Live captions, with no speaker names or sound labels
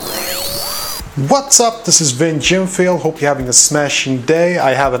What's up? This is Vin Jimfield. Hope you're having a smashing day.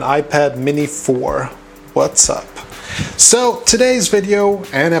 I have an iPad Mini 4. What's up? So today's video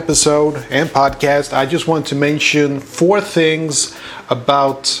and episode and podcast, I just want to mention 4 things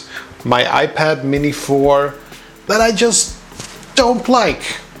about my iPad Mini 4 that I just don't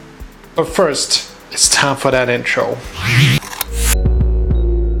like. But first, it's time for that intro.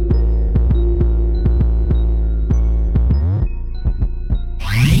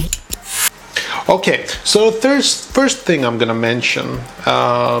 Okay, so the first thing I'm gonna mention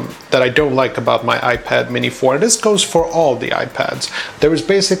that I don't like about my iPad Mini 4, and this goes for all the iPads, there is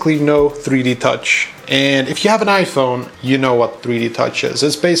basically no 3D touch. And if you have an iPhone, you know what 3D touch is.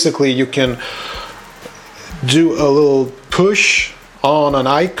 It's basically you can do a little push on an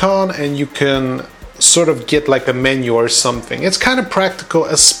icon and you can sort of get like a menu or something. It's kind of practical,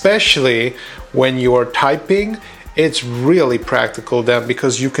 especially when you're typing. It's really practical then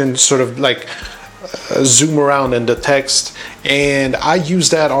because you can sort of like zoom around in the text, and I use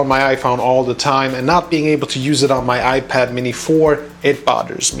that on my iPhone all the time, and not being able to use it on my iPad Mini 4, it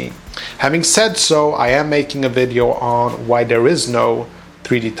bothers me. Having said so, I am making a video on why there is no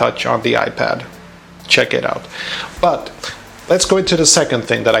 3D touch on the iPad. Check it out. But let's go into the second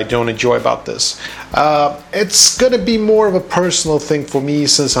thing that I don't enjoy about this. It's gonna be more of a personal thing for me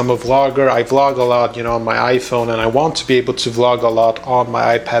since I'm a vlogger. I vlog a lot, on my iPhone, and I want to be able to vlog a lot on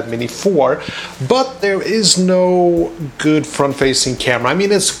my iPad Mini 4, but there is no good front-facing camera. I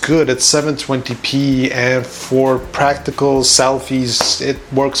mean, it's good, it's 720p, and for practical selfies, it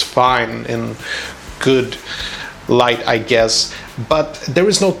works fine in good light, I guess, but there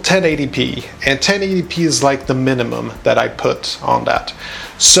is no 1080p, and 1080p is like the minimum that I put on that.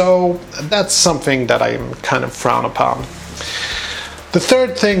 So that's something that I'm kind of frown upon. The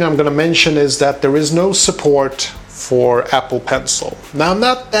third thing I'm going to mention is that there is no support for Apple Pencil. Now, I'm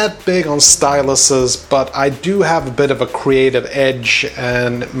not that big on styluses, but I do have a bit of a creative edge,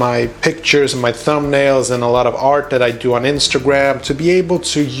 and my pictures and my thumbnails and a lot of art that I do on Instagram, to be able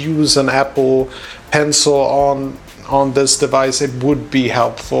to use an Apple Pencil on this device, it would be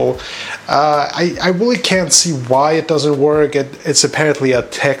helpful. I really can't see why it doesn't work. It's apparently a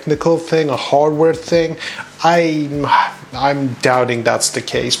technical thing, a hardware thing. I'm doubting that's the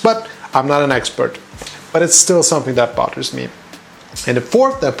case, but I'm not an expert. But it's still something that bothers me. And the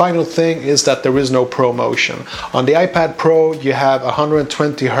fourth and final thing is that there is no ProMotion. On the iPad Pro, you have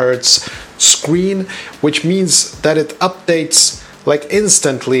 120 Hz screen, which means that it updates like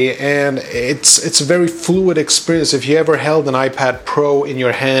instantly, and it's a very fluid experience. If you ever held an iPad Pro in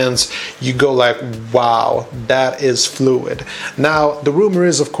your hands, you go like, wow, that is fluid. Now, the rumor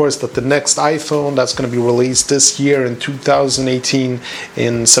is, of course, that the next iPhone that's going to be released this year in 2018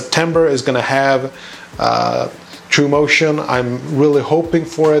 in September is going to have TrueMotion. I'm really hoping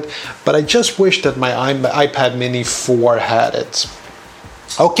for it, but I just wish that my iPad Mini 4 had it.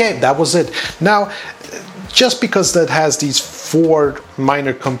 Okay, that was it. Now, just because that has these 4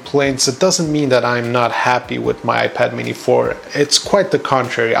 minor complaints, it doesn't mean that I'm not happy with my iPad Mini 4. It's quite the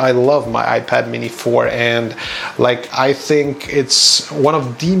contrary. I love my iPad Mini 4, and I think it's one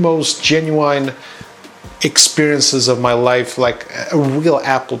of the most genuine experiences of my life, like a real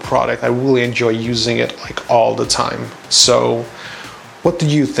Apple product. I really enjoy using it all the time. So what do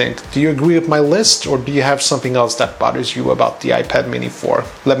you think? Do you agree with my list, or do you have something else that bothers you about the iPad Mini 4?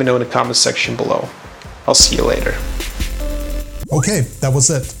 Let me know in the comment section below. I'll see you later. Okay, that was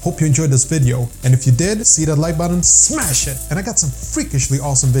it. Hope you enjoyed this video. And if you did, see that like button, smash it. And I got some freakishly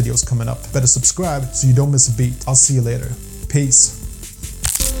awesome videos coming up. Better subscribe so you don't miss a beat. I'll see you later. Peace.